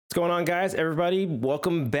What's going on, guys? Everybody,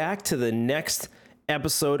 welcome back to the next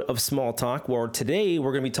episode of Small Talk, where today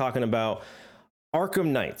we're going to be talking about Arkham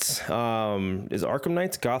Knights. Is Arkham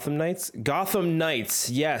Knights? Gotham Knights? Gotham Knights,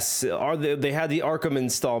 yes. They had the Arkham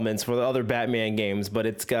installments for the other Batman games, but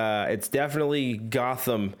it's definitely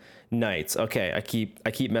Gotham Knights. Okay, I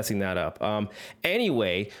keep messing that up.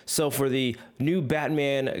 Anyway, so for the new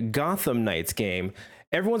Batman Gotham Knights game,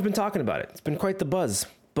 everyone's been talking about it. It's been quite the buzz.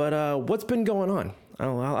 But what's been going on?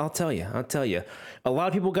 I'll tell you. A lot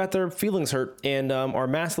of people got their feelings hurt and are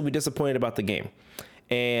massively disappointed about the game.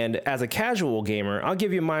 And as a casual gamer, I'll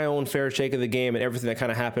give you my own fair shake of the game and everything that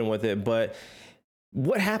kind of happened with it. But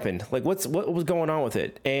what happened? Like, what was going on with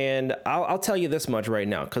it? And I'll tell you this much right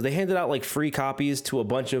now, because they handed out like free copies to a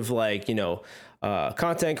bunch of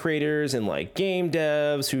content creators and like game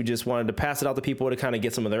devs who just wanted to pass it out to people to kind of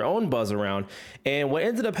get some of their own buzz around. And what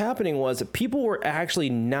ended up happening was people were actually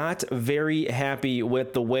not very happy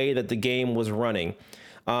with the way that the game was running.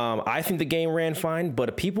 I think the game ran fine,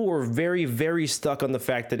 but people were very, very stuck on the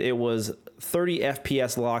fact that it was 30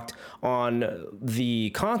 FPS locked on the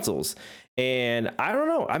consoles. And I don't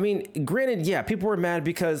know. I mean, granted, yeah, people were mad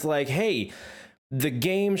because like, hey, the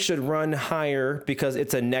game should run higher because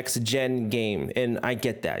it's a next gen game. And I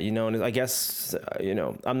get that, and I guess,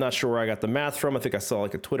 I'm not sure where I got the math from. I think I saw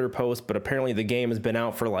like a Twitter post, but apparently the game has been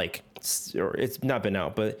out for or it's not been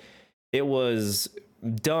out, but it was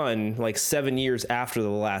done like 7 years after the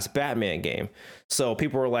last Batman game. So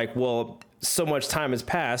people were like, well, so much time has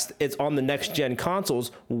passed, it's on the next gen consoles,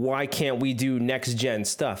 why can't we do next gen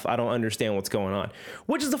stuff? I don't understand what's going on,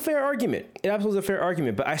 which is a fair argument. It absolutely is a fair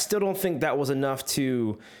argument, but I still don't think that was enough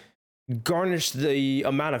to garnish the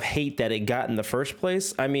amount of hate that it got in the first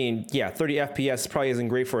place. I mean, yeah, 30 FPS probably isn't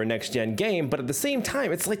great for a next gen game, but at the same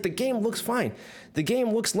time, it's like the game looks fine. The game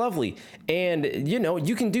looks lovely. And,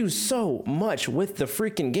 you can do so much with the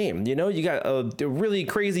freaking game. You got a really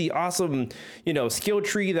crazy, awesome, skill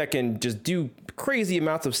tree that can just do crazy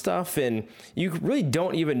amounts of stuff. And you really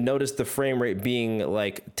don't even notice the frame rate being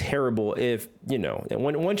like terrible if,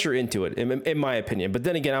 once you're into it, in my opinion. But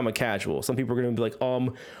then again, I'm a casual. Some people are going to be like,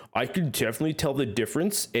 I can definitely tell the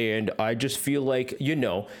difference. And I just feel like,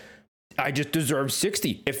 I just deserve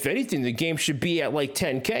 60. If anything, the game should be at like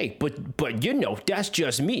 10K, but that's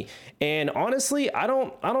just me. And honestly, I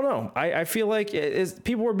don't know. I feel like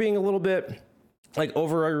people were being a little bit like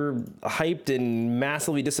overhyped and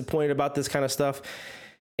massively disappointed about this kind of stuff.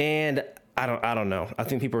 And I don't know. I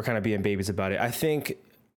think people are kind of being babies about it. I think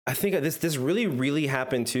this really, really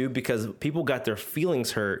happened too, because people got their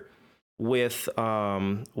feelings hurt with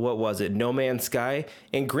what was it, No Man's Sky.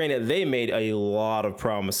 And granted, they made a lot of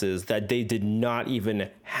promises that they did not even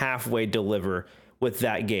halfway deliver with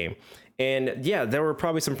that game. And yeah, there were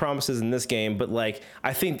probably some promises in this game, but like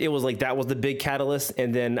I think it was like that was the big catalyst.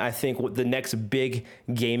 And then I think what the next big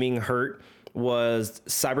gaming hurt was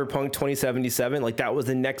Cyberpunk 2077. Like that was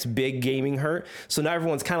the next big gaming hurt. So now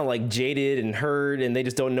everyone's kind of like jaded and hurt, and they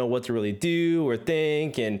just don't know what to really do or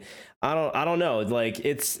think. And I don't know. Like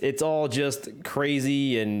it's all just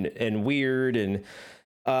crazy and weird, and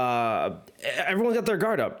everyone's got their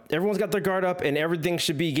guard up. And everything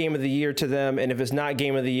should be game of the year to them. And if it's not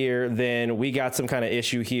game of the year, then we got some kind of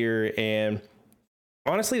issue here. And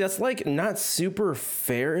honestly, that's like not super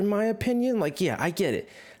fair in my opinion. Like, yeah, I get it.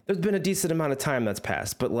 There's been a decent amount of time that's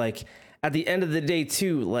passed, but like at the end of the day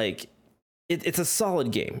too, like it's a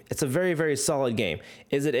solid game. It's a very, very solid game.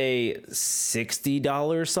 Is it a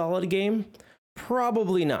 $60 solid game?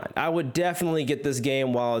 Probably not. I would definitely get this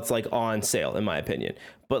game while it's like on sale, in my opinion.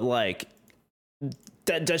 But like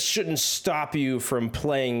that shouldn't stop you from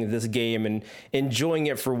playing this game and enjoying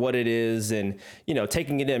it for what it is, and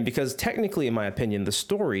taking it in, because technically, in my opinion, the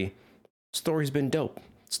story's been dope.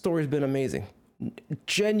 Story's been amazing.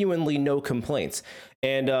 Genuinely no complaints.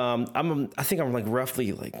 And I think I'm like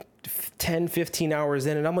roughly like 10-15 hours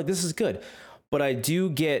in, and I'm like, this is good. But I do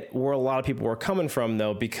get where a lot of people are coming from,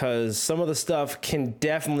 though, because some of the stuff can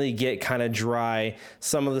definitely get kind of dry.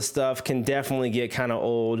 Some of the stuff can definitely get kind of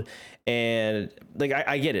old. And like,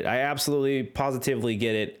 I get it. I absolutely positively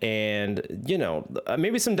get it. And,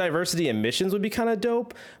 maybe some diversity in missions would be kind of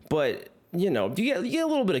dope, but you get a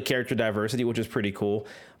little bit of character diversity, which is pretty cool.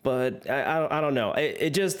 But I don't know. I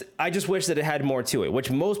just wish that it had more to it, which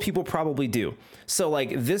most people probably do. So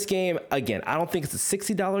like this game, again, I don't think it's a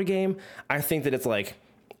 $60 game. I think that it's like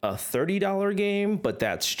a $30 game, but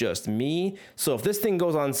that's just me. So if this thing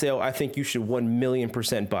goes on sale, I think you should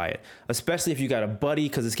 1,000,000% buy it, especially if you got a buddy,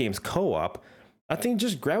 because this game's co-op. I think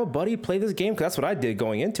just grab a buddy, play this game, because that's what I did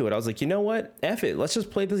going into it. I was like, you know what? F it. Let's just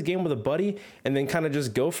play this game with a buddy and then kind of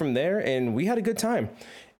just go from there. And we had a good time.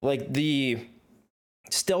 Like the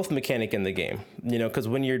stealth mechanic in the game, because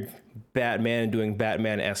when you're Batman and doing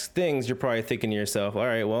Batman-esque things, you're probably thinking to yourself, all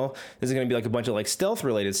right, well, this is going to be like a bunch of like stealth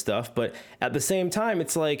related stuff. But at the same time,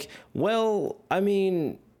 it's like, well, I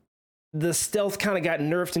mean, the stealth kind of got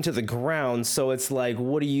nerfed into the ground. So it's like,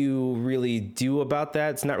 what do you really do about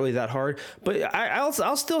that? It's not really that hard. But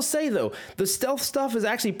I'll still say, though, the stealth stuff is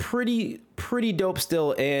actually pretty dope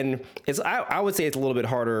still. And I would say it's a little bit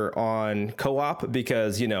harder on co-op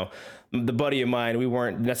because, the buddy of mine, we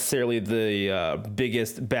weren't necessarily the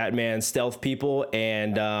biggest Batman stealth people.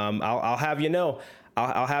 And I'll have you know,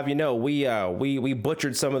 we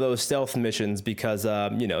butchered some of those stealth missions because,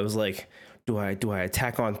 it was like, do I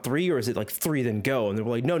attack on 3 or is it like 3 then go? And they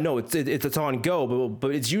were like, no, it's on go,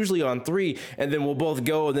 but it's usually on 3, and then we'll both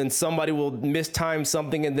go, and then somebody will mistime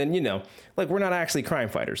something, and then like we're not actually crime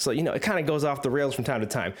fighters, so it kind of goes off the rails from time to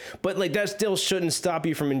time. But like that still shouldn't stop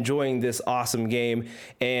you from enjoying this awesome game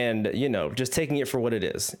and just taking it for what it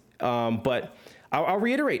is. But I'll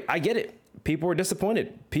reiterate, I get it. People were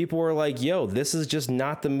disappointed. People were like, yo, this is just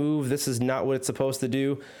not the move. This is not what it's supposed to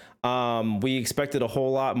do. We expected a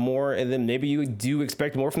whole lot more, and then maybe you do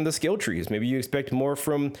expect more from the skill trees. Maybe you expect more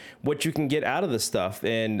from what you can get out of the stuff.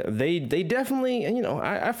 And they definitely,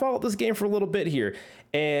 I followed this game for a little bit here,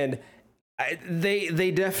 and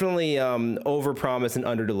they definitely overpromised and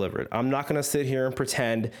underdelivered. I'm not going to sit here and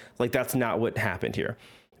pretend like that's not what happened here.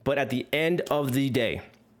 But at the end of the day,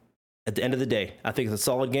 I think it's a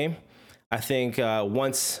solid game. I think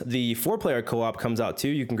once the 4-player co-op comes out too,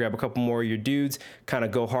 you can grab a couple more of your dudes, kind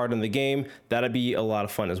of go hard on the game. That'd be a lot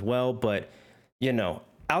of fun as well. But,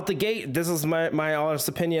 out the gate, this is my honest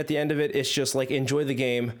opinion at the end of it. It's just like, enjoy the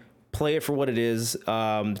game, play it for what it is.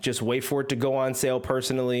 Just wait for it to go on sale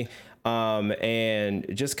personally.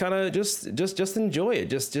 And just kind of just enjoy it.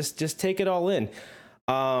 Just take it all in.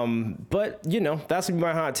 But that's gonna be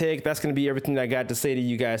my hot take. That's gonna be everything I got to say to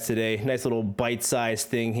you guys today. Nice little bite-sized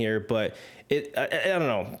thing here, but I don't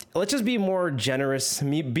know. Let's just be more generous,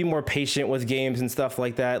 be more patient with games and stuff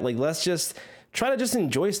like that. Like, let's just try to just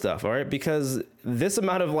enjoy stuff. All right. Because this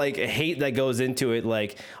amount of like hate that goes into it,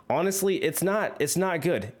 like, honestly, it's not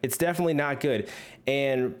good. It's definitely not good.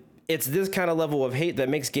 And it's this kind of level of hate that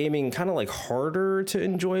makes gaming kind of like harder to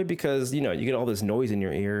enjoy because, you get all this noise in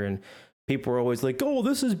your ear and people are always like, oh,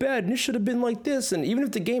 this is bad and it should have been like this. And even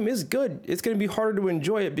if the game is good, it's going to be harder to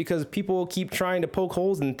enjoy it because people keep trying to poke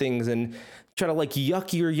holes in things and try to like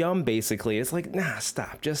yuck your yum, basically. It's like, nah,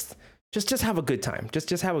 stop. Just have a good time.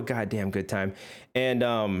 Just have a goddamn good time. And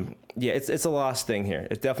yeah, it's a lost thing here.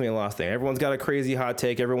 It's definitely a lost thing. Everyone's got a crazy hot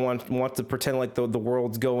take. Everyone wants to pretend like the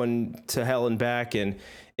world's going to hell and back, and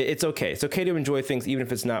it's okay. It's okay to enjoy things even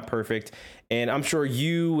if it's not perfect. And I'm sure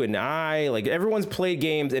you and I, like, everyone's played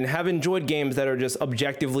games and have enjoyed games that are just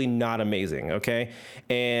objectively not amazing, okay?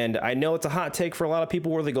 And I know it's a hot take for a lot of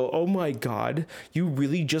people where they go, oh my God, you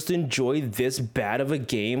really just enjoy this bad of a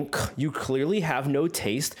game? You clearly have no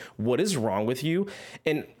taste. What is wrong with you?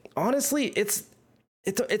 And honestly, it's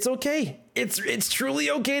okay. It's truly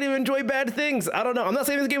okay to enjoy bad things. I don't know. I'm not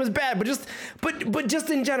saying this game is bad, but just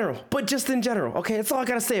in general. Okay, that's all I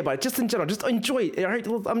gotta say about it. Just in general, just enjoy it. All right,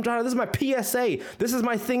 I'm trying. This is my PSA. This is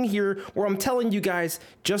my thing here, where I'm telling you guys,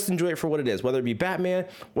 just enjoy it for what it is. Whether it be Batman,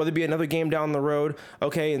 whether it be another game down the road.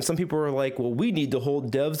 Okay, and some people are like, well, we need to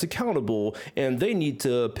hold devs accountable, and they need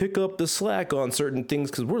to pick up the slack on certain things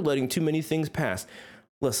because we're letting too many things pass.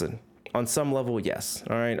 Listen. On some level, yes.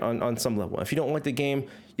 All right. On some level, if you don't like the game,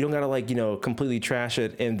 you don't gotta completely trash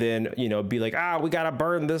it and then be like, we gotta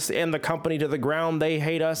burn this and the company to the ground. They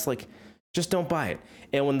hate us. Like, just don't buy it.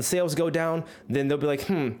 And when the sales go down, then they'll be like,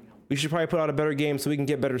 we should probably put out a better game so we can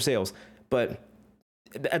get better sales. But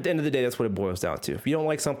at the end of the day, that's what it boils down to. If you don't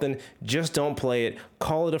like something, just don't play it.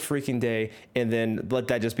 Call it a freaking day, and then let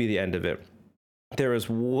that just be the end of it. There is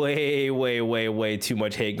way too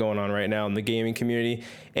much hate going on right now in the gaming community,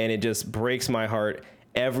 and it just breaks my heart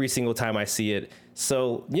every single time I see it.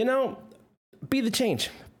 So, be the change,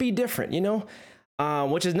 be different,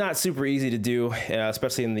 which is not super easy to do,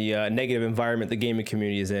 especially in the negative environment the gaming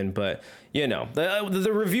community is in. But,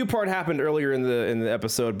 the review part happened earlier in the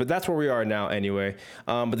episode, but that's where we are now anyway.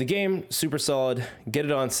 But the game, super solid, get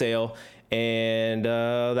it on sale. And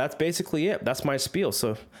that's basically it. That's my spiel.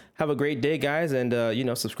 So have a great day, guys. And,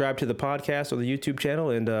 subscribe to the podcast or the YouTube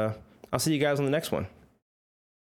channel. And I'll see you guys on the next one.